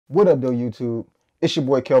What up, though, YouTube? It's your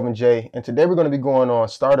boy Kelvin J, and today we're going to be going on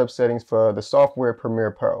startup settings for the software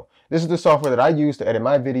Premiere Pro. This is the software that I use to edit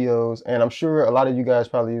my videos, and I'm sure a lot of you guys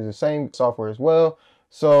probably use the same software as well.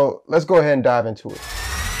 So let's go ahead and dive into it.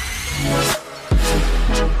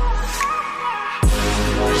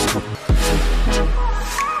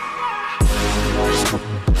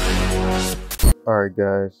 Alright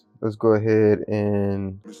guys, let's go ahead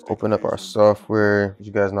and open up our software. As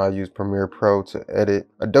you guys know, I use Premiere Pro to edit.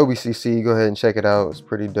 Adobe CC, go ahead and check it out. It's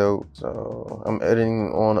pretty dope. So I'm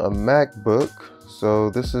editing on a MacBook. So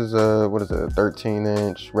this is a, what is it, a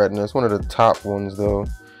 13-inch Retina. It's one of the top ones though.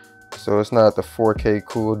 So it's not the 4K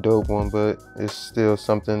cool dope one, but it's still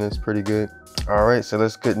something that's pretty good. Alright, so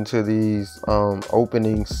let's get into these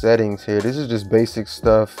opening settings here. This is just basic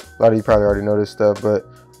stuff. A lot of you probably already know this stuff, but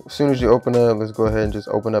as soon as you open up, let's go ahead and just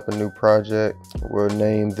open up a new project. We'll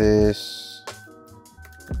name this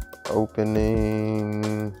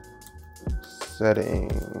opening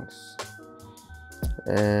settings.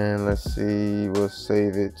 And let's see, we'll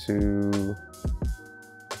save it to,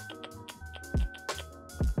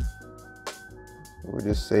 we'll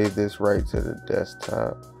just save this right to the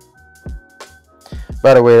desktop.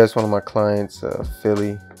 By the way, that's one of my clients,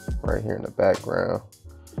 Philly, right here in the background.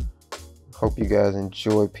 Hope you guys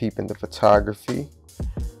enjoy peeping the photography.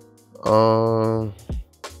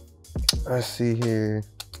 Let's see here.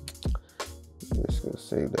 Just gonna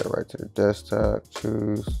save that right to the desktop.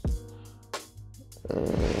 Choose.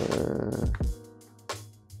 Let's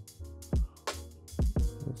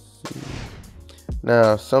see.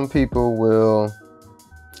 Now, some people will,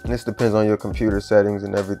 and this depends on your computer settings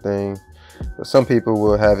and everything, but some people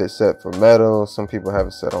will have it set for Metal, some people have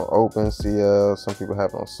it set on OpenCL, some people have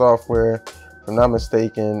it on software. If I'm not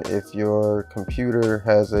mistaken, if your computer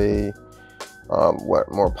has a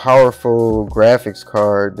more powerful graphics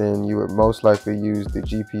card, then you would most likely use the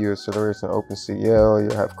GPU acceleration OpenCL.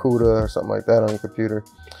 You'll have CUDA or something like that on your computer.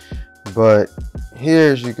 But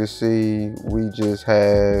here, as you can see, we just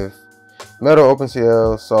have Metal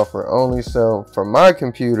OpenCL software only. So for my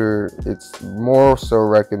computer, it's more so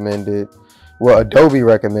recommended. Well, Adobe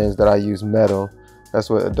recommends that I use Metal.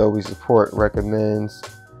 That's what Adobe Support recommends.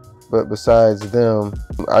 But besides them,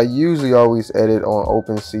 I usually always edit on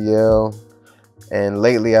OpenCL. And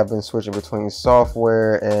lately I've been switching between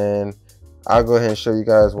software, and I'll go ahead and show you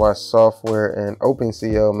guys why software and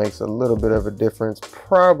OpenCL makes a little bit of a difference,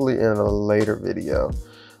 probably in a later video.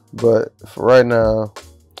 But for right now,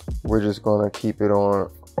 we're just gonna keep it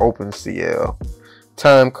on OpenCL.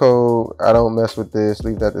 Time code, I don't mess with this,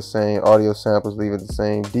 leave that the same. Audio samples, leave it the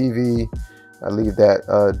same. DV, I leave that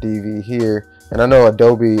DV here. And I know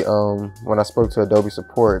Adobe, when I spoke to Adobe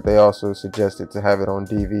Support, they also suggested to have it on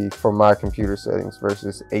DV for my computer settings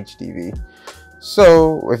versus HDV.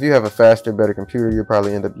 So if you have a faster, better computer, you'll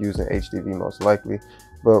probably end up using HDV most likely.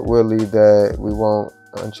 But we'll leave that, we won't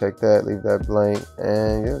uncheck that, leave that blank.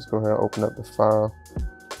 And yeah, let's go ahead and open up the file.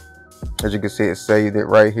 As you can see, it saved it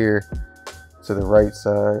right here to the right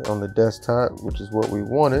side on the desktop, which is what we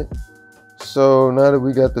wanted. So now that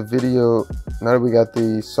we got the video, now that we got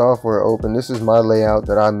the software open, this is my layout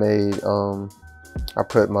that I made. I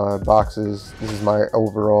put my boxes, this is my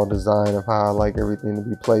overall design of how I like everything to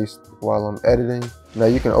be placed while I'm editing. Now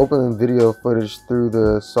you can open video footage through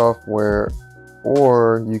the software,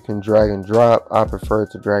 or you can drag and drop. I prefer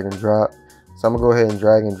to drag and drop. So I'm gonna go ahead and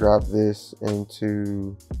drag and drop this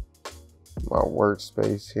into my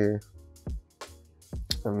workspace here.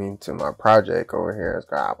 To my project over here. It's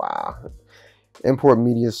got, wow. Import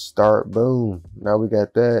media start, boom. Now we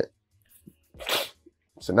got that.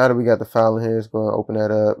 So now that we got the file in here, it's going to open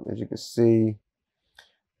that up, as you can see.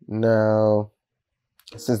 Now,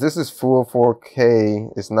 since this is full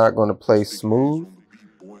 4K, it's not going to play smooth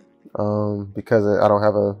because I don't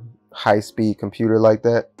have a high-speed computer like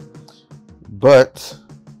that. But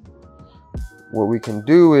what we can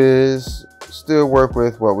do is still work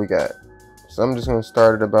with what we got. So I'm just going to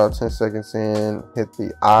start it about 10 seconds in, hit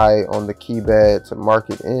the I on the keypad to mark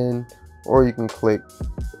it in, or you can click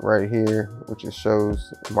right here, which it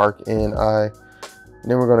shows mark in I.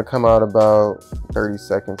 And then we're going to come out about 30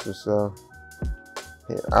 seconds or so.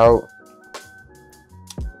 Hit out.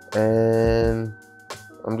 And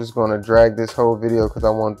I'm just going to drag this whole video because I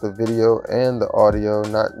want the video and the audio.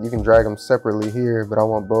 You can drag them separately here, but I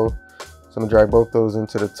want both. So I'm going to drag both those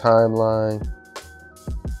into the timeline.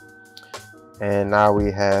 And now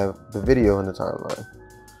we have the video in the timeline.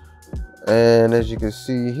 And as you can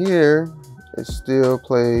see here, it still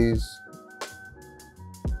plays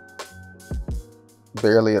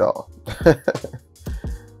barely at all.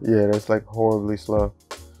 Yeah, that's like horribly slow.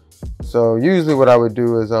 So usually what I would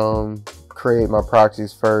do is create my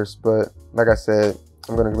proxies first, but like I said,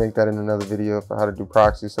 I'm going to make that in another video for how to do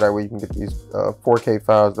proxies, so that way you can get these 4K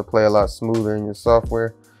files to play a lot smoother in your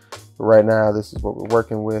software. But right now, this is what we're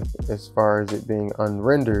working with as far as it being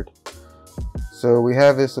unrendered. So we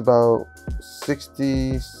have this about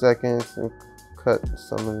 60 seconds, and cut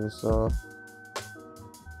some of this off.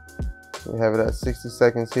 So we have it at 60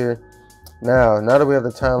 seconds here. Now that we have the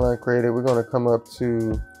timeline created, we're going to come up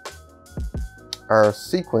to our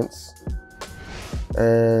sequence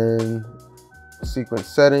and sequence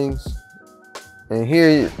settings, and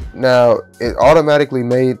here now it automatically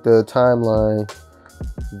made the timeline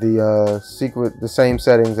the same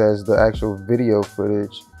settings as the actual video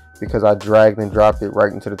footage, because I dragged and dropped it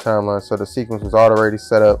right into the timeline. So the sequence was already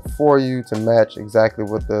set up for you to match exactly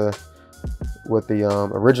what the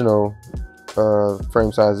original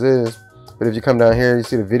frame size is. But if you come down here, you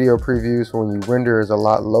see the video previews for when you render is a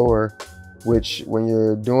lot lower, which when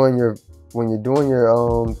you're doing your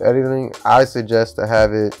editing, I suggest to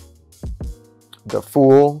have it the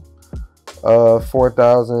full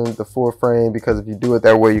 4000, the full frame, because if you do it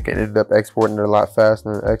that way, you can end up exporting it a lot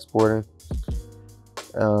faster than exporting.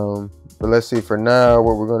 But let's see, for now,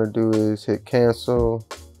 what we're going to do is hit cancel,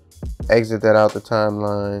 exit that out the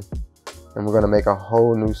timeline, and we're going to make a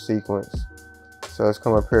whole new sequence. So let's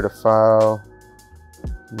come up here to File,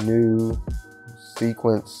 New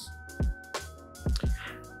Sequence.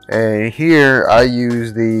 And here I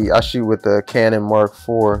shoot with the Canon Mark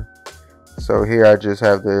IV. So here I just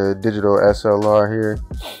have the digital SLR here.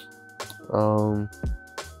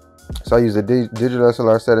 So I use the digital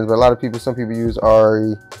SLR settings, but some people use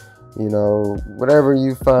RE. You know, whatever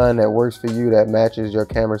you find that works for you, that matches your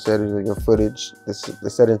camera settings or your footage, the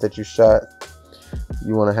settings that you shot,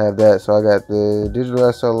 you want to have that. So I got the digital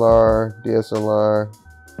SLR, DSLR,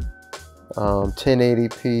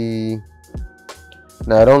 1080p.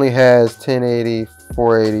 Now it only has 1080,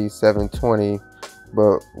 480, 720,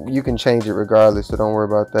 but you can change it regardless, so don't worry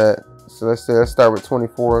about that. So let's start with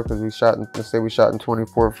 24, because let's say we shot in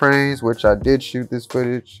 24 frames, which I did shoot this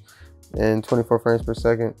footage in 24 frames per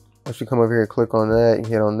second. Once you come over here and click on that, and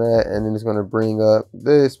hit on that, and then it's going to bring up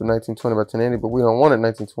this with 1920 by 1080, but we don't want it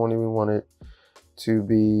 1920, we want it to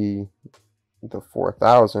be the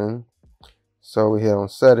 4000. So we hit on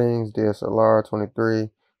settings, DSLR 23,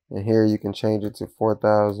 and here you can change it to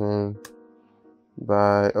 4000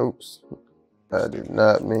 by, oops, I did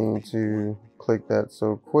not mean to click that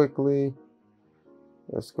so quickly.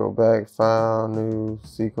 Let's go back, File, New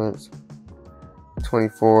Sequence,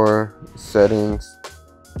 24, Settings,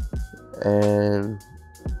 and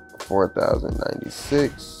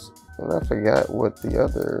 4096. And I forgot what the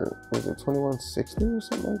other, was it 2160 or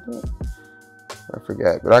something like that? I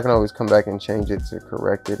forgot, but I can always come back and change it to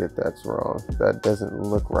correct it if that's wrong. That doesn't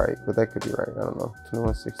look right, but that could be right. I don't know.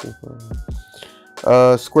 2160.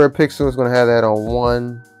 Square pixel is going to have that on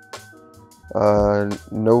 1.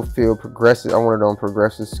 No field progressive. I want it on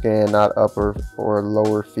progressive scan, not upper or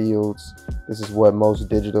lower fields. This is what most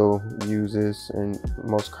digital uses and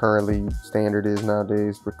most currently standard is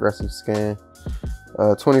nowadays, progressive scan.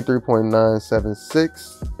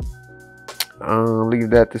 23.976.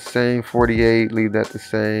 Leave that the same. 48, leave that the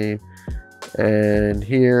same. And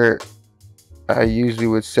here I usually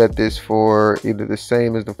would set this for either the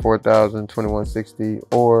same as the 4000, 2160,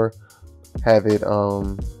 or have it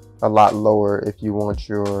a lot lower if you want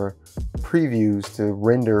your previews to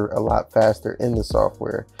render a lot faster in the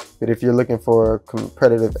software. But if you're looking for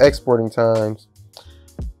competitive exporting times,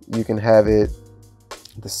 you can have it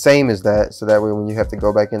the same as that, so that way when you have to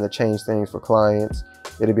go back in to change things for clients,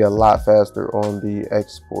 it'll be a lot faster on the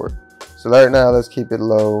export. So right now, let's keep it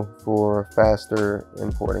low for faster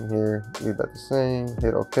importing here. Leave that the same,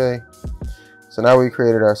 hit OK. So now we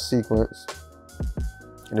created our sequence.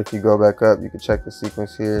 And if you go back up, you can check the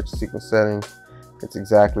sequence here, sequence settings. It's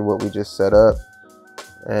exactly what we just set up.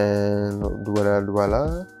 And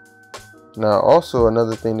voila. Now also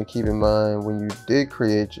another thing to keep in mind, when you did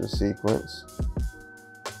create your sequence,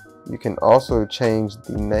 you can also change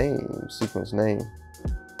the name, sequence name.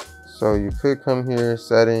 So you could come here,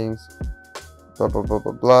 settings, blah, blah, blah,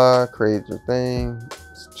 blah, blah, create your thing,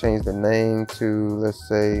 change the name to, let's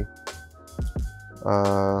say,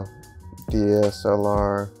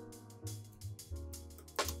 DSLR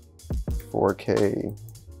 4K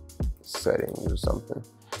settings or something.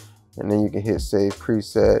 And then you can hit save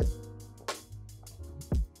preset.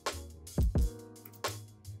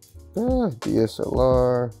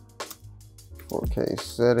 DSLR 4K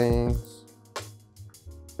settings.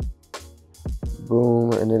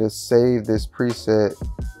 Boom, and it'll save this preset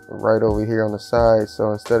right over here on the side.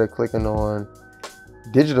 So instead of clicking on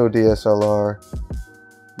digital DSLR,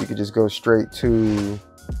 you could just go straight to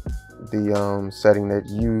the setting that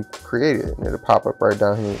you created, and it'll pop up right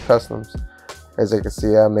down here in customs. As you can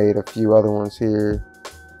see, I made a few other ones here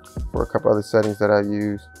for a couple other settings that I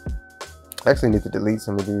use. I actually need to delete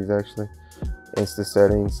some of these actually. Insta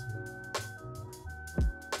settings.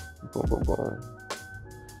 Boom, boom, boom.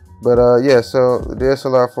 But yeah, so the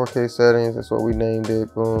DSLR 4K settings, that's what we named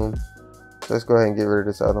it. Boom. So let's go ahead and get rid of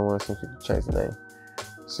this other one since we can change the name.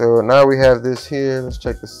 So now we have this here. Let's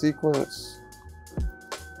check the sequence.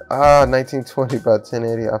 1920 by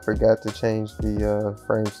 1080. I forgot to change the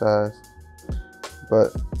frame size.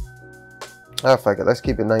 But fuck it. Let's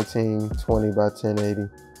keep it 1920 by 1080.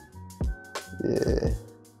 Yeah.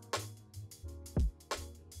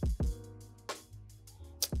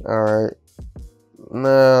 Alright.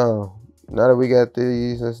 Now that we got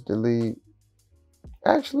these, let's delete.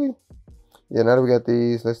 Actually, yeah, now that we got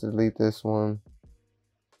these, let's delete this one.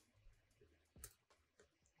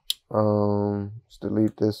 Let's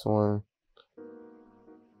delete this one.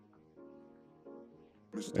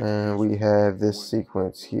 And we have this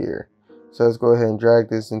sequence here. So let's go ahead and drag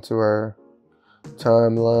this into our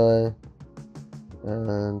timeline.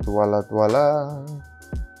 And voila, voila.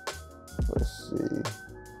 Let's see.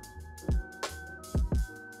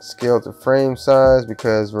 Scale to frame size,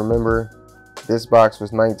 because remember, this box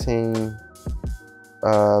was 19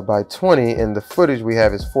 by 20, and the footage we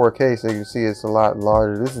have is 4K, so you can see it's a lot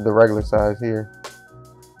larger. This is the regular size here.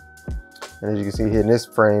 And as you can see here in this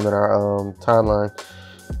frame in our timeline,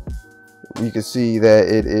 you can see that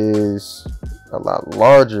it is a lot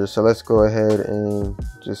larger. So let's go ahead and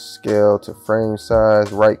just scale to frame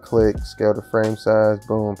size, right click, scale to frame size,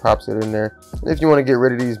 boom, pops it in there. And if you want to get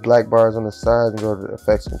rid of these black bars on the side, then go to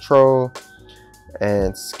effects control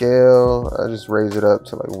and scale. I just raise it up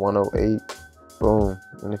to like 108, boom.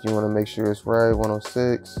 And if you want to make sure it's right,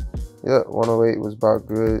 106, yep, 108 was about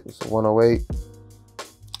good. It's 108,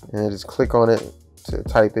 and just click on it to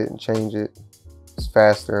type it and change it. It's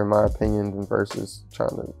faster in my opinion than versus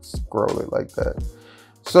trying to scroll it like that.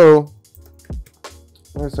 So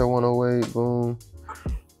there's a 108, boom.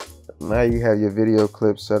 Now you have your video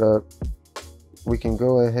clip set up. We can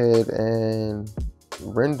go ahead and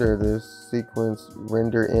render this sequence,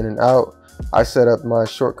 render in and out. I set up my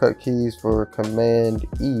shortcut keys for Command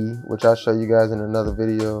E, which I'll show you guys in another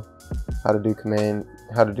video how to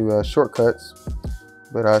do shortcuts.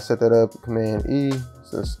 But I set that up Command E.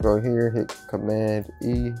 So let's go here, hit Command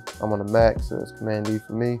E. I'm on a Mac, so it's Command E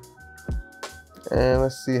for me. And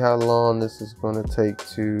let's see how long this is going to take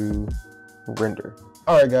to render.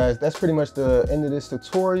 Alright guys, that's pretty much the end of this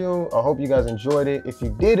tutorial. I hope you guys enjoyed it. If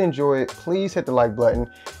you did enjoy it, please hit the like button,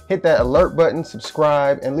 hit that alert button,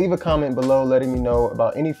 subscribe, and leave a comment below letting me know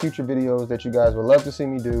about any future videos that you guys would love to see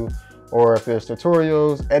me do, or if there's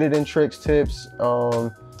tutorials, editing tricks, tips,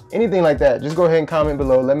 anything like that. Just go ahead and comment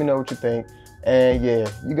below, let me know what you think. And yeah,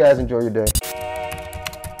 you guys enjoy your day.